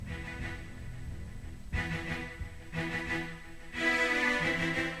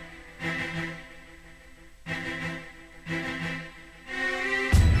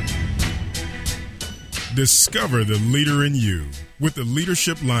Discover the leader in you with the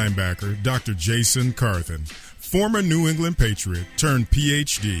leadership linebacker, Dr. Jason Carthen. Former New England Patriot turned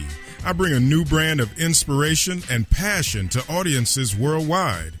PhD, I bring a new brand of inspiration and passion to audiences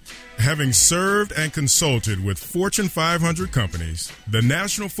worldwide. Having served and consulted with Fortune 500 companies, the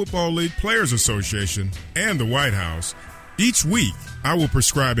National Football League Players Association, and the White House, each week I will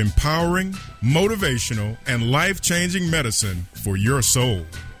prescribe empowering, motivational, and life-changing medicine for your soul.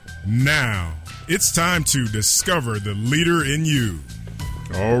 Now, it's time to discover the leader in you.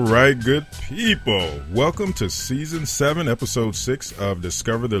 All right, good people. Welcome to Season 7, Episode 6 of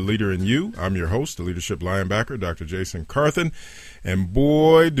Discover the Leader in You. I'm your host, the leadership linebacker, Dr. Jason Carthen. And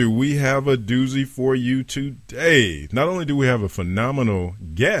boy, do we have a doozy for you today. Not only do we have a phenomenal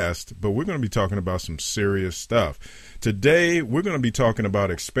guest, but we're going to be talking about some serious stuff. Today, we're going to be talking about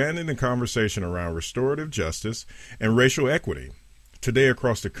expanding the conversation around restorative justice and racial equity. Today,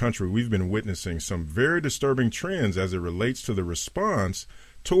 across the country, we've been witnessing some very disturbing trends as it relates to the response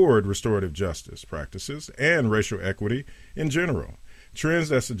toward restorative justice practices and racial equity in general. Trends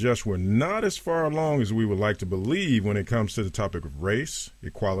that suggest we're not as far along as we would like to believe when it comes to the topic of race,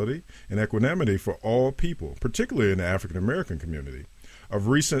 equality, and equanimity for all people, particularly in the African American community. Of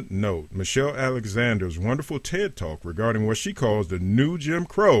recent note, Michelle Alexander's wonderful TED Talk regarding what she calls the new Jim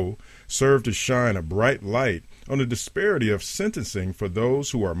Crow served to shine a bright light on the disparity of sentencing for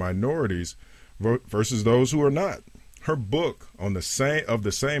those who are minorities versus those who are not. Her book of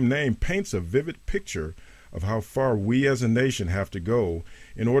the same name paints a vivid picture of how far we as a nation have to go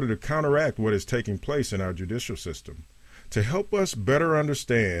in order to counteract what is taking place in our judicial system. To help us better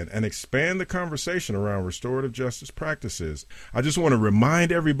understand and expand the conversation around restorative justice practices, I just want to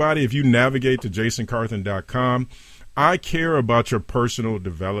remind everybody, if you navigate to jasoncarthen.com, I care about your personal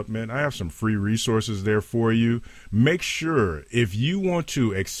development. I have some free resources there for you. Make sure if you want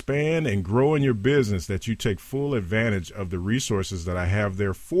to expand and grow in your business that you take full advantage of the resources that I have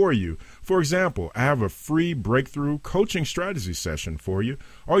there for you. For example, I have a free breakthrough coaching strategy session for you.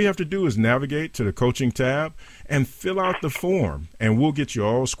 All you have to do is navigate to the coaching tab and fill out the form, and we'll get you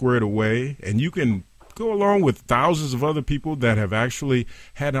all squared away, and you can go along with thousands of other people that have actually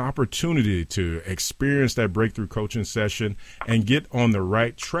had an opportunity to experience that breakthrough coaching session and get on the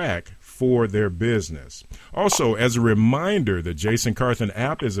right track for their business. Also, as a reminder, the Jason Carthen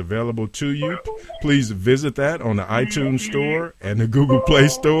app is available to you. Please visit that on the iTunes Store and the Google Play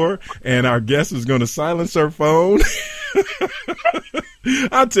Store. And our guest is going to silence her phone.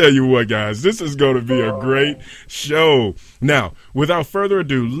 I'll tell you what, guys, this is going to be a great show. Now, without further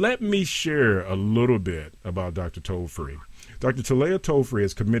ado, let me share a little bit about Dr. Tollfree. Dr. Talea Tollfree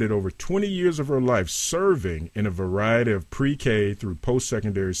has committed over 20 years of her life serving in a variety of pre-K through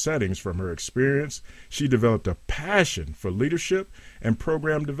post-secondary settings. From her experience, she developed a passion for leadership and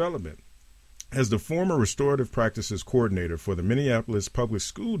program development. As the former Restorative Practices Coordinator for the Minneapolis Public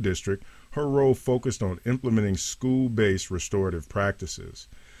School District, her role focused on implementing school-based restorative practices.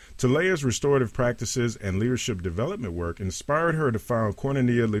 Talea's restorative practices and leadership development work inspired her to found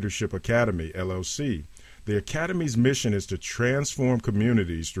Koinonia Leadership Academy, LLC. The Academy's mission is to transform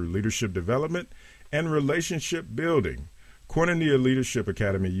communities through leadership development and relationship building. Koinonia Leadership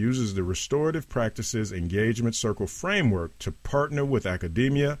Academy uses the Restorative Practices Engagement Circle framework to partner with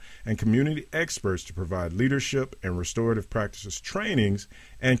academia and community experts to provide leadership and restorative practices trainings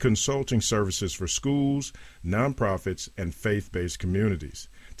and consulting services for schools, nonprofits, and faith-based communities.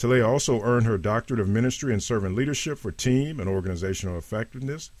 Talea also earned her Doctorate of Ministry and Servant Leadership for Team and Organizational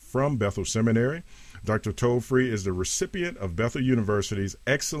Effectiveness from Bethel Seminary. Dr. Tollfree is the recipient of Bethel University's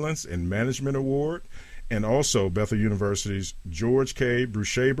Excellence in Management Award and also Bethel University's George K.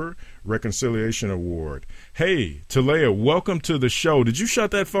 Brushaber Reconciliation Award. Hey, Talea, welcome to the show. Did you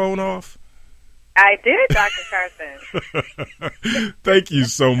shut that phone off? I did, Dr. Carthen. Thank you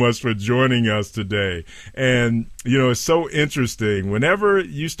so much for joining us today. And, you know, it's so interesting. Whenever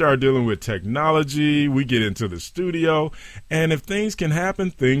you start dealing with technology, we get into the studio, and if things can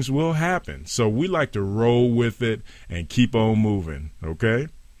happen, things will happen. So we like to roll with it and keep on moving, okay?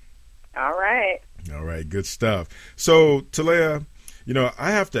 All right. All right, good stuff. So, Talea, you know,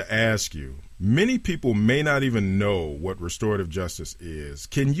 I have to ask you, many people may not even know what restorative justice is.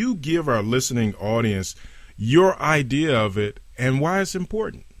 Can you give our listening audience your idea of it and why it's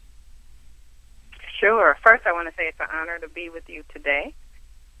important? Sure. First, I want to say it's an honor to be with you today.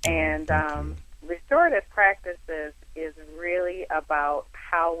 And restorative practices is really about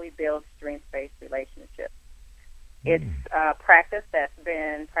how we build strength-based relationships. It's a practice that's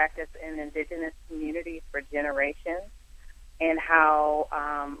been practiced in indigenous communities for generations, and how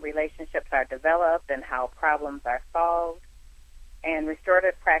relationships are developed and how problems are solved. And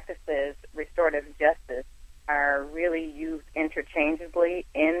restorative practices, restorative justice, are really used interchangeably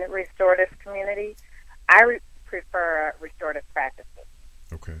in the restorative community. I prefer restorative practices.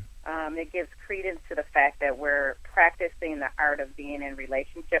 Okay. It gives credence to the fact that we're practicing the art of being in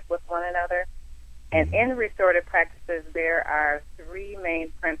relationship with one another. And in restorative practices, there are three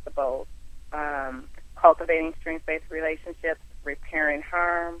main principles: cultivating strengths-based relationships, repairing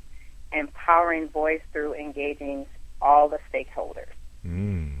harm, empowering voice through engaging all the stakeholders.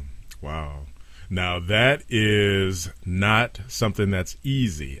 Wow. Now, that is not something that's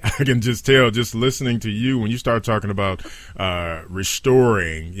easy. I can just tell, just listening to you, when you start talking about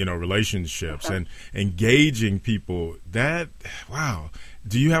restoring, relationships and engaging people, wow.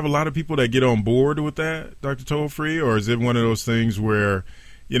 Do you have a lot of people that get on board with that, Dr. Tollfree, or is it one of those things where,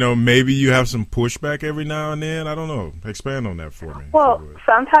 maybe you have some pushback every now and then? I don't know. Expand on that for me. Well,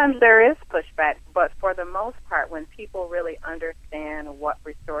 sometimes there is pushback, but for the most part, when people really understand what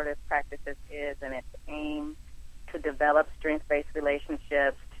restorative practices is and its aim to develop strengths-based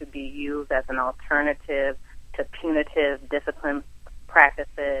relationships, to be used as an alternative to punitive discipline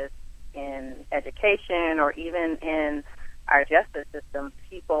practices in education or even in our justice system,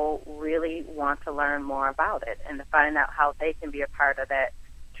 people really want to learn more about it and to find out how they can be a part of that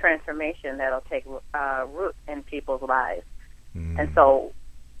transformation that'll take root in people's lives. And so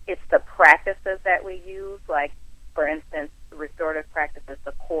it's the practices that we use, like, for instance, restorative practices,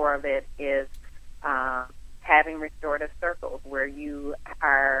 the core of it is having restorative circles where you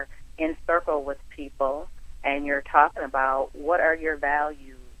are in circle with people and you're talking about what are your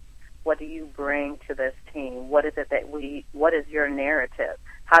values, what do you bring to this team, what is it what is your narrative,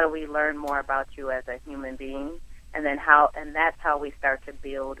 how do we learn more about you as a human being? And then that's how we start to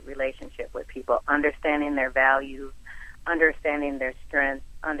build relationship with people, understanding their values, understanding their strengths,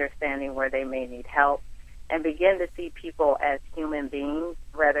 understanding where they may need help, and begin to see people as human beings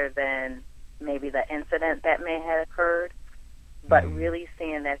rather than maybe the incident that may have occurred, but really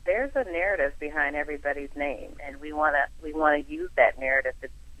seeing that there's a narrative behind everybody's name, and we want to use that narrative to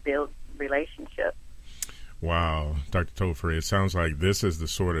build relationships. Wow, Dr. Tollfree, it sounds like this is the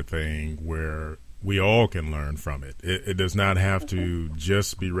sort of thing where we all can learn from it. It does not have to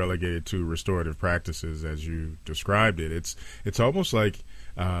just be relegated to restorative practices as you described it. It's almost like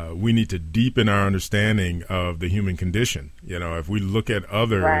we need to deepen our understanding of the human condition. If we look at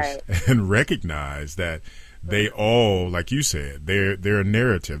others and recognize that they all, like you said, they're a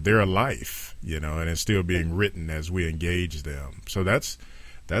narrative, they're a life, and it's still being written as we engage them. So that's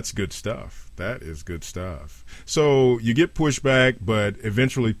good stuff. That is good stuff. So you get pushback, but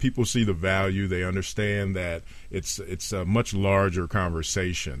eventually people see the value. They understand that it's a much larger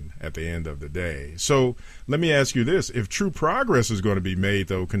conversation at the end of the day. So let me ask you this. If true progress is going to be made,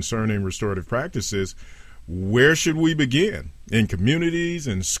 though, concerning restorative practices, where should we begin? In communities,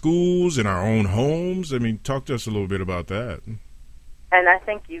 in schools, in our own homes? I mean, talk to us a little bit about that. And I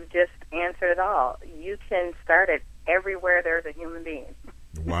think you just answered it all. You can start it everywhere there's a human being.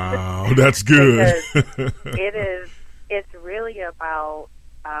 Wow, that's good. It's really about,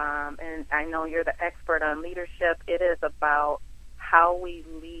 and I know you're the expert on leadership, it is about how we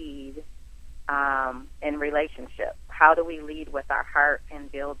lead in relationships. How do we lead with our heart and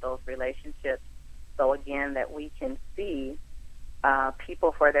build those relationships so, again, that we can see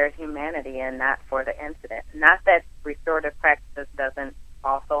people for their humanity and not for the incident. Not that restorative practices doesn't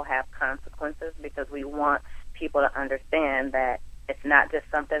also have consequences, because we want people to understand that it's not just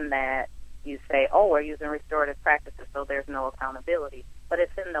something that you say, oh, we're using restorative practices, so there's no accountability. But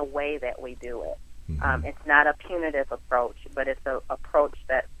it's in the way that we do it. It's not a punitive approach, but it's an approach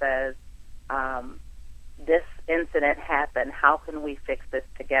that says, this incident happened, how can we fix this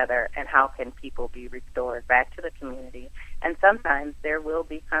together, and how can people be restored back to the community? And sometimes there will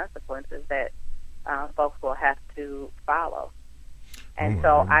be consequences that folks will have to follow. And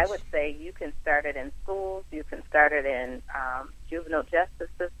so I would say you can start it in schools, you can start it in juvenile justice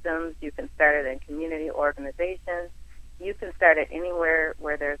systems, you can start it in community organizations, you can start it anywhere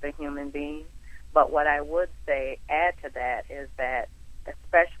where there's a human being. But what I would say, add to that, is that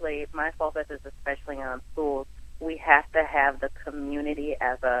especially, my focus is especially on schools, we have to have the community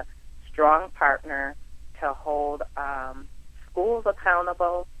as a strong partner to hold schools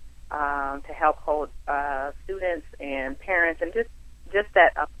accountable, to help hold students and parents, and just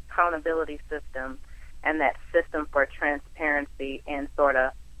that accountability system and that system for transparency in sort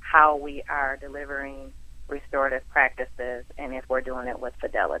of how we are delivering restorative practices and if we're doing it with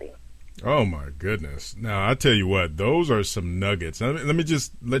fidelity. Oh, my goodness. Now, I tell you what, those are some nuggets. Let me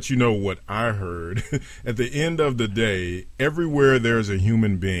just let you know what I heard. At the end of the day, everywhere there's a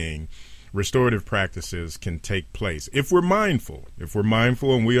human being, restorative practices can take place if we're mindful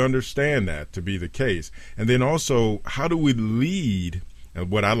and we understand that to be the case. And then also, how do we lead,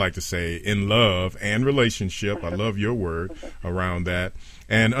 what I like to say, in love and relationship? I love your word around that.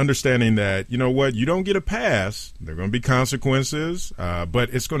 And understanding that, you know what, you don't get a pass. There are going to be consequences, but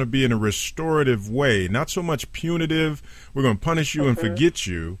it's going to be in a restorative way, not so much punitive. We're going to punish you and forget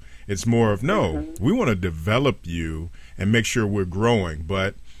you. It's more of, no, we want to develop you and make sure we're growing.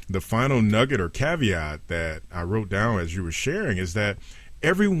 But the final nugget or caveat that I wrote down as you were sharing is that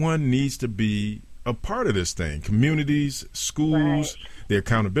everyone needs to be a part of this thing. Communities, schools, the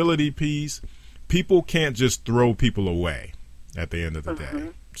accountability piece. People can't just throw people away at the end of the day.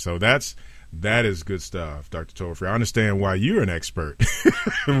 So that is good stuff, Dr. Tolfree. I understand why you're an expert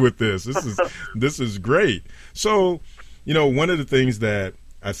with this. This is great. So, you know, one of the things that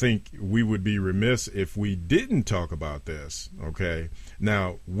I think we would be remiss if we didn't talk about this, okay?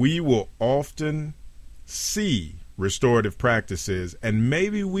 Now, we will often see restorative practices, and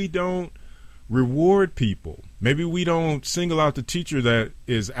maybe we don't reward people. Maybe we don't single out the teacher that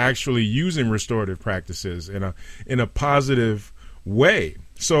is actually using restorative practices in a positive way.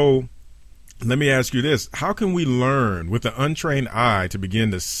 So let me ask you this. How can we learn with the untrained eye to begin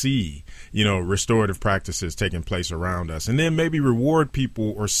to see, you know, restorative practices taking place around us, and then maybe reward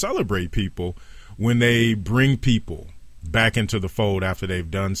people or celebrate people when they bring people back into the fold after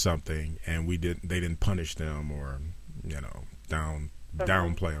they've done something and they didn't punish them or, you know,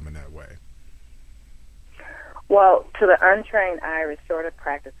 downplay them in that way? Well, to the untrained eye, restorative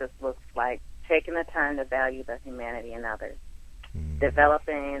practices looks like taking the time to value the humanity in others,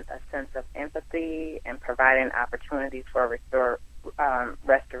 developing a sense of empathy, and providing opportunities for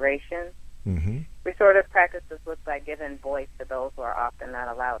restoration. Restorative practices look like giving voice to those who are often not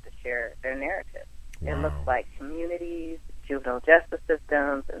allowed to share their narrative. It looks like communities, juvenile justice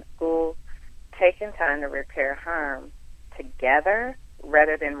systems, and schools taking time to repair harm together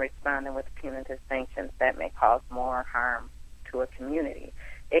rather than responding with punitive sanctions that may cause more harm to a community.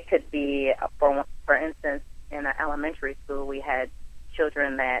 It could be, for instance, in an elementary school, we had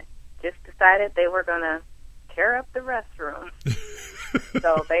children that just decided they were going to tear up the restroom.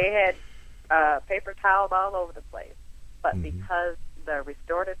 So they had paper towels all over the place. But because the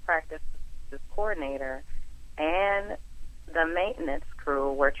restorative practices coordinator and the maintenance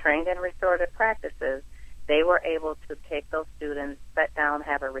crew were trained in restorative practices, they were able to take those students, sit down,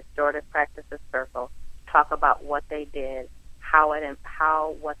 have a restorative practices circle, talk about what they did,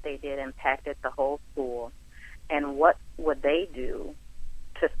 how what they did impacted the whole school, and what would they do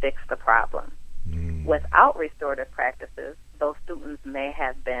to fix the problem. Without restorative practices, those students may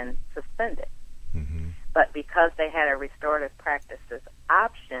have been suspended. But because they had a restorative practices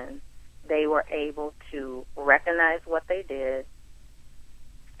option, they were able to recognize what they did,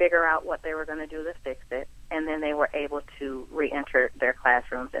 figure out what they were going to do to fix it, and then they were able to re-enter their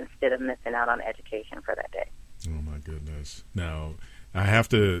classrooms instead of missing out on education for that day. Oh, my goodness. Now, I have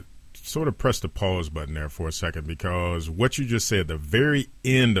to sort of press the pause button there for a second, because what you just said, the very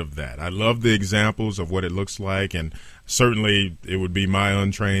end of that, I love the examples of what it looks like, and certainly it would be my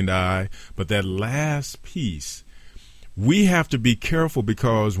untrained eye, but that last piece, we have to be careful,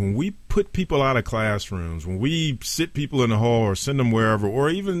 because when we put people out of classrooms, when we sit people in the hall or send them wherever, or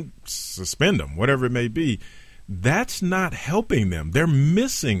even suspend them, whatever it may be, that's not helping them. They're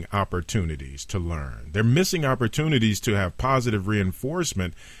missing opportunities to learn. They're missing opportunities to have positive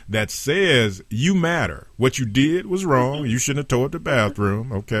reinforcement that says you matter. What you did was wrong. You shouldn't have tore up the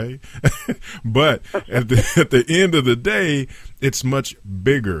bathroom, okay? But at the end of the day, it's much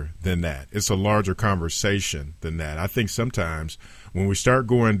bigger than that. It's a larger conversation than that. I think sometimes when we start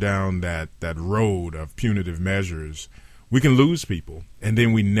going down that road of punitive measures, we can lose people, and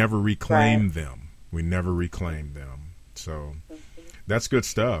then we never reclaim them. We never reclaim them. So that's good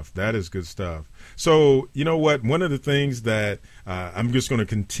stuff. That is good stuff. So, you know what? One of the things that I'm just going to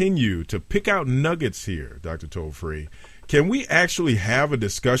continue to pick out nuggets here, Dr. Tolfree. Can we actually have a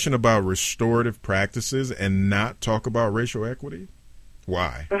discussion about restorative practices and not talk about racial equity?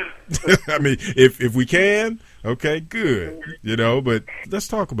 Why? I mean, if we can, okay, good. You know, but let's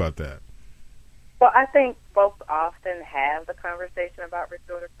talk about that. Well, I think folks often have the conversation about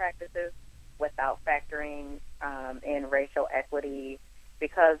restorative practices without factoring in racial equity,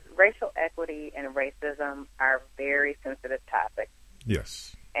 because racial equity and racism are very sensitive topics.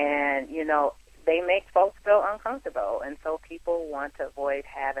 Yes. And, you know, they make folks feel uncomfortable, and so people want to avoid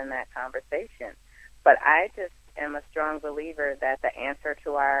having that conversation. But I just am a strong believer that the answer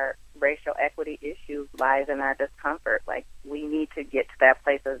to our racial equity issues lies in our discomfort. Like, we need to get to that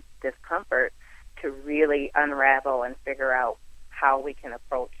place of discomfort to really unravel and figure out how we can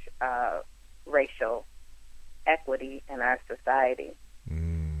approach racial equity in our society.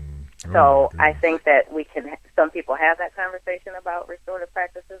 Oh, so I think that some people have that conversation about restorative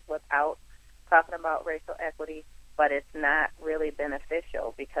practices without talking about racial equity, but it's not really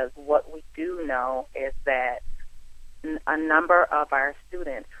beneficial, because what we do know is that a number of our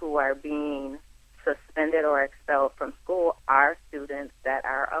students who are being suspended or expelled from school are students that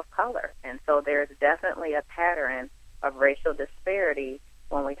are of color. And so there's definitely a pattern of racial disparity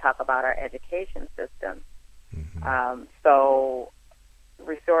when we talk about our education system. So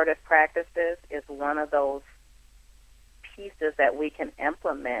restorative practices is one of those pieces that we can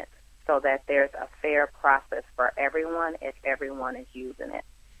implement so that there's a fair process for everyone if everyone is using it.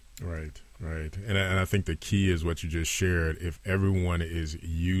 Right. And I think the key is what you just shared, if everyone is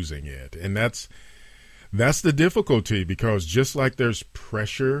using it. And that's the difficulty, because just like there's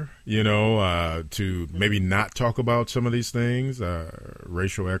pressure, to maybe not talk about some of these things,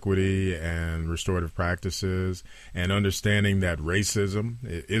 racial equity and restorative practices, and understanding that racism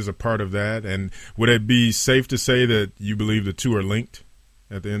is a part of that. And would it be safe to say that you believe the two are linked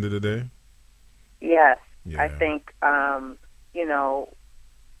at the end of the day? Yes. Yeah. I think,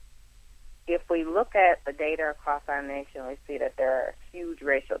 if we look at the data across our nation, we see that there are huge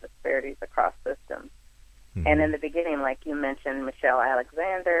racial disparities across systems. And in the beginning, like you mentioned, Michelle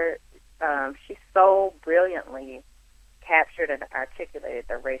Alexander, she so brilliantly captured and articulated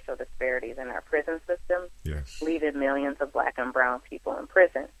the racial disparities in our prison system, yes, leaving millions of black and brown people in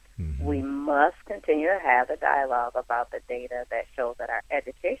prison. We must continue to have a dialogue about the data that shows that our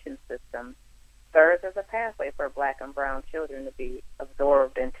education system serves as a pathway for black and brown children to be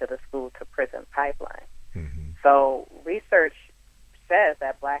absorbed into the school-to-prison pipeline. So research says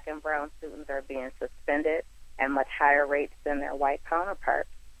that black and brown students are being suspended at much higher rates than their white counterparts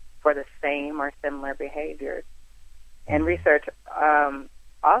for the same or similar behaviors. And research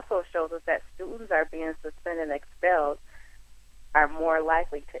also shows us that students are being suspended and expelled are more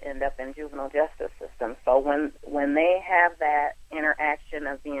likely to end up in juvenile justice systems. So when they have that interaction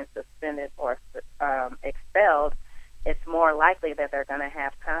of being suspended or expelled, it's more likely that they're going to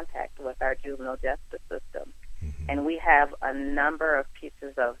have contact with our juvenile justice system. And we have a number of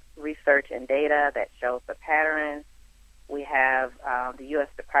pieces of research and data that shows the patterns. We have the U.S.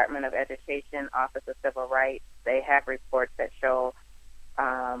 Department of Education, Office of Civil Rights. They have reports that show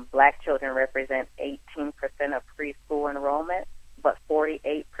black children represent 18% of preschool enrollment, but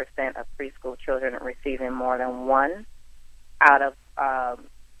 48% of preschool children are receiving more than one out of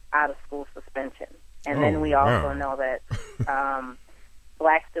school suspension. And then we also know that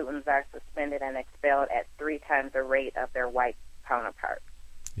black students are suspended and expelled at 3 times the rate of their white counterparts.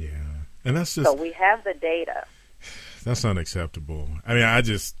 Yeah, and that's just... So we have the data. That's unacceptable. I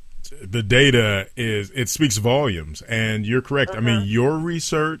mean, the data it speaks volumes, and you're correct. I mean, your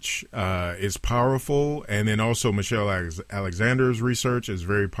research is powerful, and then also Michelle Alexander's research is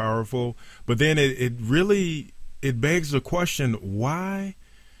very powerful. But then it begs the question, why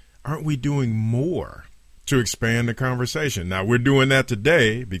aren't we doing more to expand the conversation? Now, we're doing that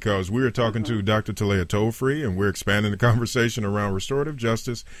today because we're talking to Dr. Talea Tolfree, and we're expanding the conversation around restorative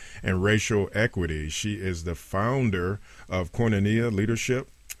justice and racial equity. She is the founder of Koinonia Leadership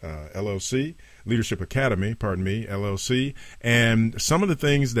LLC, Leadership Academy, LLC. And some of the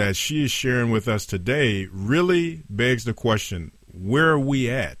things that she is sharing with us today really begs the question, where are we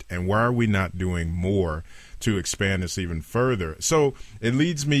at, and why are we not doing more to expand this even further? So it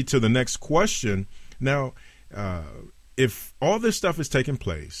leads me to the next question. Now, if all this stuff is taking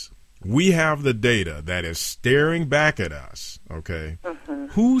place, we have the data that is staring back at us, okay?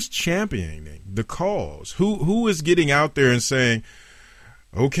 Who's championing the cause? Who is getting out there and saying,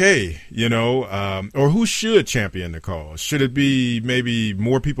 okay, or who should champion the cause? Should it be maybe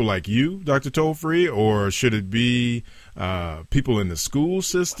more people like you, Dr. Tolfree, or should it be people in the school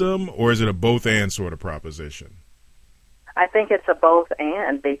system, or is it a both-and sort of proposition? I think it's a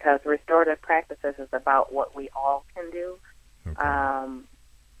both-and, because restorative practices is about what we all can do. Okay.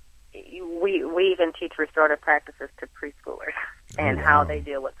 We even teach restorative practices to preschoolers and how they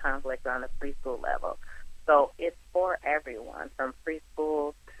deal with conflict on the preschool level. So it's for everyone, from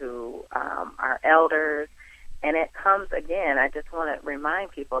preschool to our elders. And it comes, again, I just want to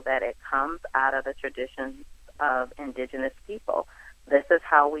remind people that it comes out of the traditions of indigenous people. This is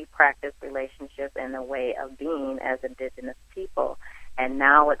how we practice relationships and the way of being as indigenous people. And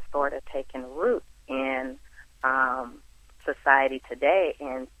now it's sort of taken root in society today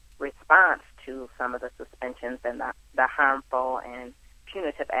in response to some of the suspensions and the harmful and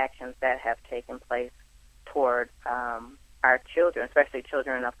punitive actions that have taken place toward our children, especially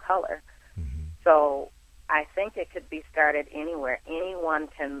children of color. So I think it could be started anywhere. Anyone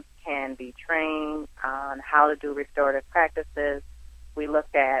can be trained on how to do restorative practices. We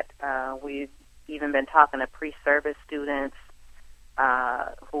looked at, we've even been talking to pre-service students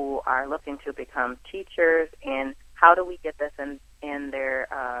who are looking to become teachers, and how do we get this in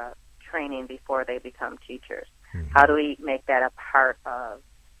their training before they become teachers? Mm-hmm. How do we make that a part of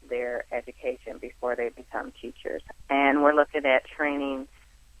their education before they become teachers? And we're looking at training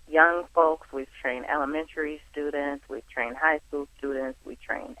young folks. We've trained elementary students. We've trained high school students. We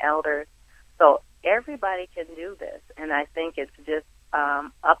train elders. So everybody can do this, and I think it's just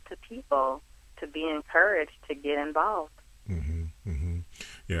up to people to be encouraged to get involved. Mm-hmm, mm-hmm.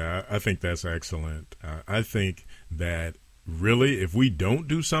 Yeah, I think that's excellent. I think that really, if we don't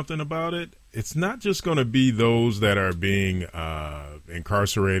do something about it, it's not just going to be those that are being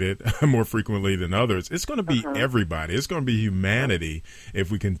incarcerated more frequently than others. It's going to be everybody. It's going to be humanity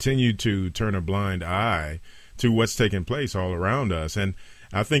if we continue to turn a blind eye to what's taking place all around us. And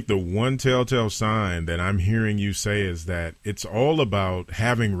I think the one telltale sign that I'm hearing you say is that it's all about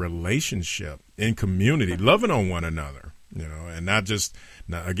having relationship in community, loving on one another, and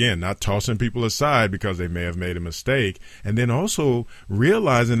not tossing people aside because they may have made a mistake. And then also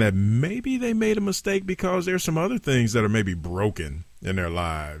realizing that maybe they made a mistake because there's some other things that are maybe broken in their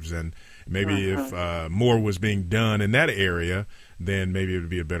lives. And maybe if more was being done in that area, then maybe it would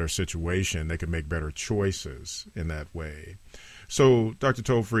be a better situation. They could make better choices in that way. So, Dr.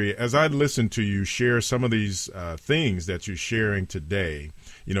 Tolfree, as I listen to you share some of these things that you're sharing today,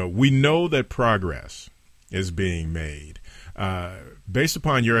 we know that progress is being made. Based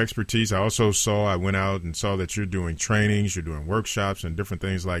upon your expertise, I went out and saw that you're doing trainings, you're doing workshops and different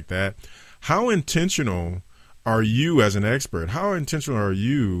things like that. How intentional are you as an expert? How intentional are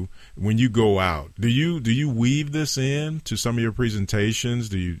you when you go out? Do you weave this in to some of your presentations?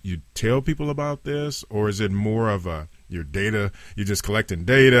 Do you tell people about this, or is it more of your data, you're just collecting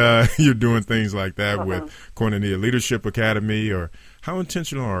data, you're doing things like that with Koinonia Leadership Academy, or how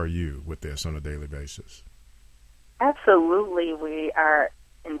intentional are you with this on a daily basis? Absolutely, we are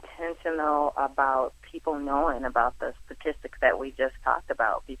intentional about people knowing about the statistics that we just talked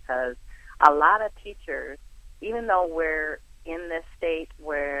about, because a lot of teachers, even though we're in this state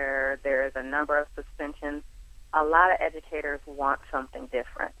where there's a number of suspensions, a lot of educators want something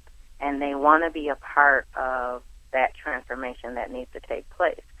different, and they want to be a part of that transformation that needs to take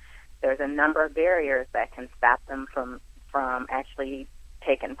place. There's a number of barriers that can stop them from actually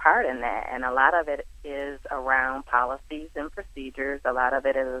taking part in that, and a lot of it is around policies and procedures. A lot of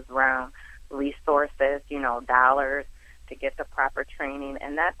it is around resources, dollars to get the proper training.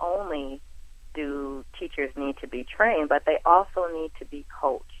 And not only do teachers need to be trained, but they also need to be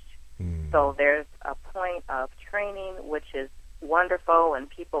coached. So there's a point of training, which is wonderful, and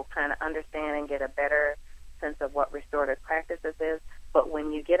people kind of understand and get a better sense of what restorative practices is. But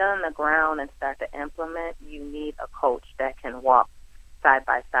when you get on the ground and start to implement, you need a coach that can walk side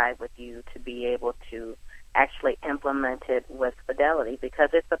by side with you to be able to actually implement it with fidelity, because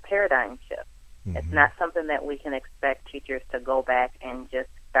it's a paradigm shift. It's not something that we can expect teachers to go back and just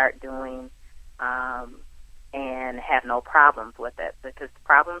start doing and have no problems with it, because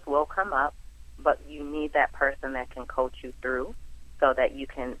problems will come up, but you need that person that can coach you through so that you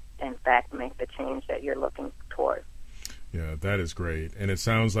can, in fact, make the change that you're looking towards. Yeah, that is great. And it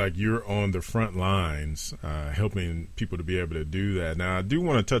sounds like you're on the front lines helping people to be able to do that. Now, I do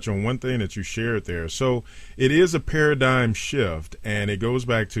want to touch on one thing that you shared there. So it is a paradigm shift, and it goes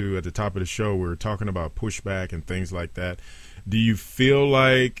back to, at the top of the show, we were talking about pushback and things like that. Do you feel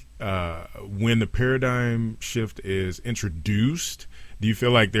like when the paradigm shift is introduced, do you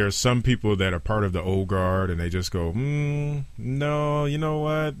feel like there are some people that are part of the old guard and they just go, no, you know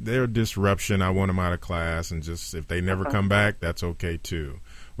what? They're disruption. I want them out of class, and just if they never come back, that's okay too.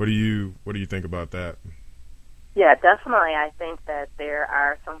 What do you think about that? Yeah, definitely. I think that there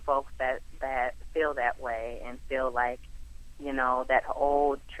are some folks that feel that way and feel like, that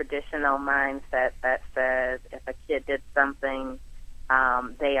old traditional mindset that says if a kid did something,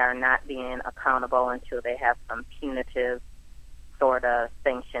 they are not being accountable until they have some punitive sort of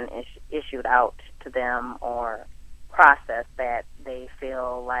sanction issued out to them, or process that they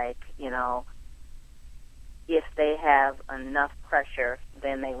feel like, if they have enough pressure,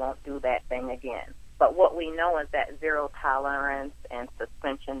 then they won't do that thing again. But what we know is that zero tolerance and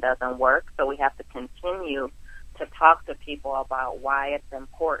suspension doesn't work, so we have to continue to talk to people about why it's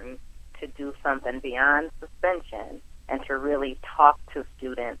important to do something beyond suspension, and to really talk to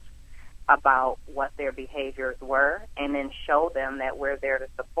students about what their behaviors were, and then show them that we're there to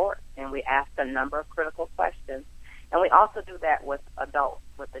support. And we ask a number of critical questions. And we also do that with adults,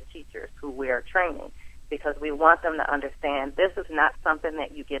 with the teachers who we are training. because we want them to understand this is not something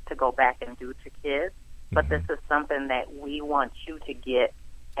that you get to go back and do to kids, but this is something that we want you to get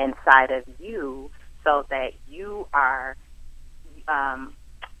inside of you so that you are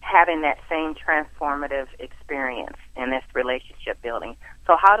having that same transformative experience in this relationship building.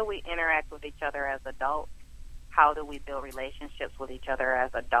 So how do we interact with each other as adults? How do we build relationships with each other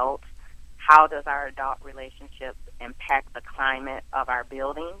as adults? How does our adult relationships impact the climate of our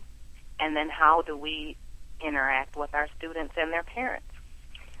building? And then how do we interact with our students and their parents?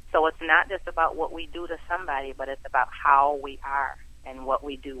 So it's not just about what we do to somebody, but it's about how we are and what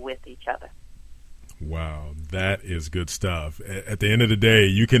we do with each other. Wow, that is good stuff. At the end of the day,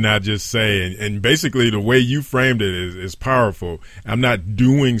 you cannot just say, and basically the way you framed it is powerful. I'm not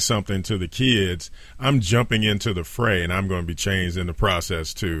doing something to the kids. I'm jumping into the fray, and I'm going to be changed in the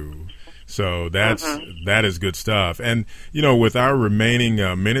process too. So that is good stuff. And, you know, with our remaining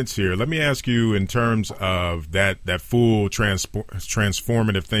minutes here, let me ask you in terms of that full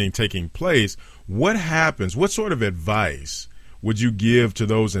transformative thing taking place, what happens? What sort of advice would you give to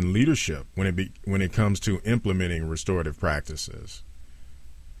those in leadership when it comes to implementing restorative practices?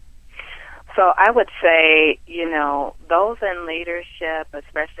 So I would say, you know, those in leadership,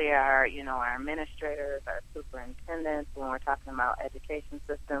 especially our administrators, our superintendents, when we're talking about education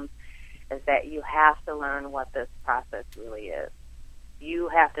systems, is that you have to learn what this process really is. You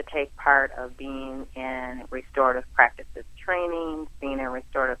have to take part of being in restorative practices training, being in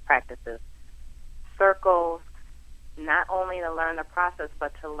restorative practices circles, not only to learn the process,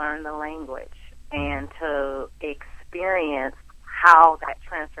 but to learn the language and to experience how that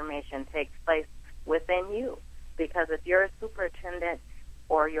transformation takes place within you. Because if you're a superintendent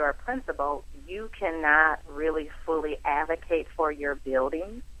or you're a principal, you cannot really fully advocate for your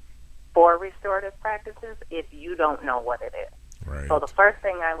building for restorative practices if you don't know what it is. Right. So the first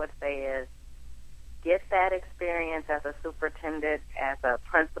thing I would say is get that experience as a superintendent, as a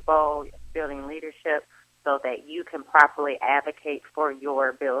principal, building leadership, so that you can properly advocate for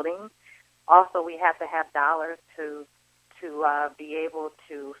your building. Also, we have to have dollars to be able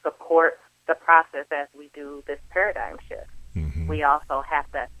to support the process as we do this paradigm shift. Mm-hmm. We also have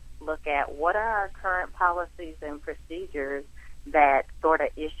to look at what are our current policies and procedures that sort of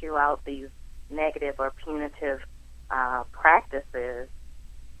issue out these negative or punitive practices.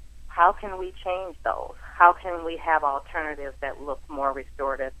 How can we change those? How can we have alternatives that look more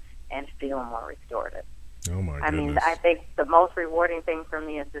restorative and feel more restorative? Oh, my goodness. I mean, I think the most rewarding thing for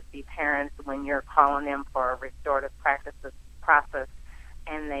me is to see parents when you're calling them for a restorative practices process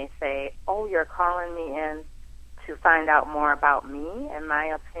and they say, oh, you're calling me in to find out more about me and my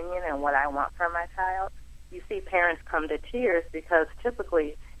opinion and what I want for my child. You see parents come to tears because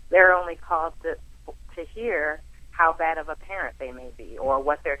typically they're only called to hear how bad of a parent they may be or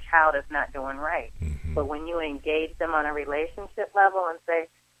what their child is not doing right. Mm-hmm. But when you engage them on a relationship level and say,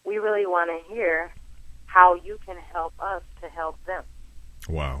 we really want to hear how you can help us to help them.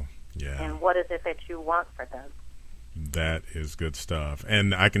 Wow. Yeah. And what is it that you want for them? That is good stuff.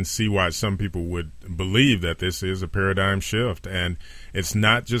 And I can see why some people would believe that this is a paradigm shift. And it's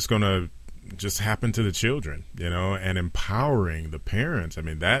not just going to just happen to the children, you know, and empowering the parents. I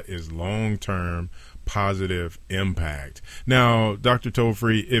mean, that is long-term positive impact. Now, Dr.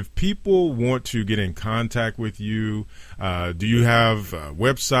 Tolfree, if people want to get in contact with you, do you have a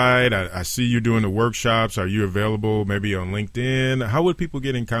website? I see you doing the workshops. Are you available maybe on LinkedIn? How would people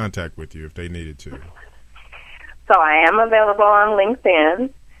get in contact with you if they needed to? So I am available on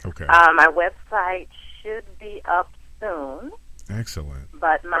LinkedIn. Okay. My website should be up soon. Excellent.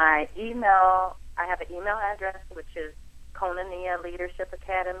 But my email, I have an email address, which is Konania Leadership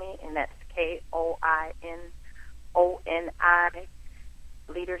Academy, and that's KOINONI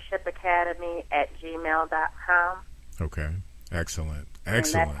Leadership Academy @gmail.com. Okay. Excellent. And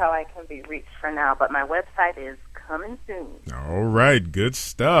that's how I can be reached for now. But my website is coming soon. All right. Good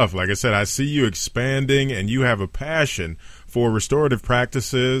stuff. Like I said, I see you expanding and you have a passion for restorative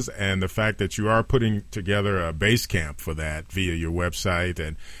practices and the fact that you are putting together a base camp for that via your website.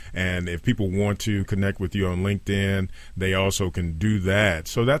 And if people want to connect with you on LinkedIn, they also can do that.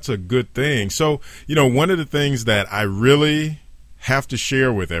 So that's a good thing. So, you know, one of the things that I really have to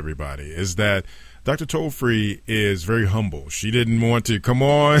share with everybody is that Dr. Tolfree is very humble. She didn't want to come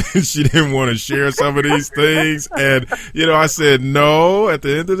on. She didn't want to share some of these things. And, you know, I said, no, at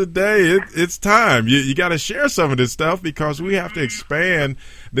the end of the day, it's time. You got to share some of this stuff because we have to expand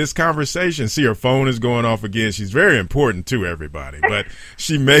this conversation. See, her phone is going off again. She's very important to everybody, but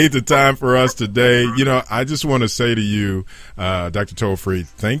she made the time for us today. You know, I just want to say to you, Dr. Tolfree,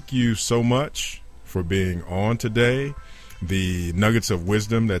 thank you so much for being on today. The nuggets of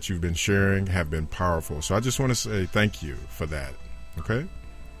wisdom that you've been sharing have been powerful. So I just want to say thank you for that. Okay?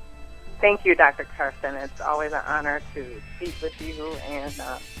 Thank you, Dr. Carson. It's always an honor to speak with you and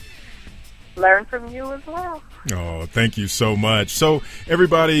learn from you as well. Oh, thank you so much. So,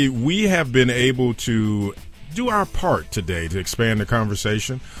 everybody, we have been able to do our part today to expand the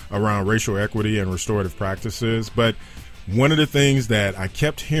conversation around racial equity and restorative practices. But one of the things that I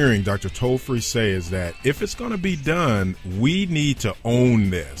kept hearing Dr. Tolfree say is that if it's going to be done, we need to own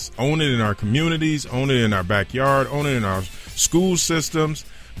this. Own it in our communities, own it in our backyard, own it in our school systems,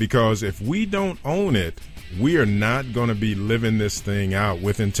 because if we don't own it, we are not going to be living this thing out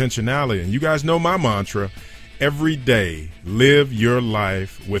with intentionality. And you guys know my mantra, every day, live your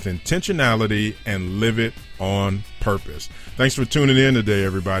life with intentionality and live it on purpose. Thanks for tuning in today,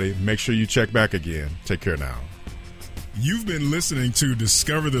 everybody. Make sure you check back again. Take care now. You've been listening to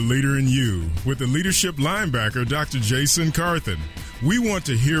Discover the Leader in You with the leadership linebacker, Dr. Jason Carthen. We want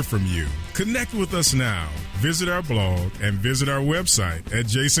to hear from you. Connect with us now. Visit our blog and visit our website at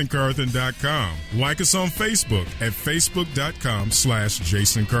jasoncarthen.com. Like us on Facebook at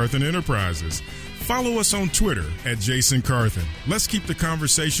facebook.com/Jason Carthen Enterprises. Follow us on Twitter at Jason Carthen. Let's keep the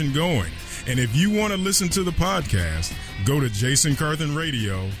conversation going. And if you want to listen to the podcast, go to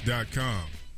jasoncarthenradio.com.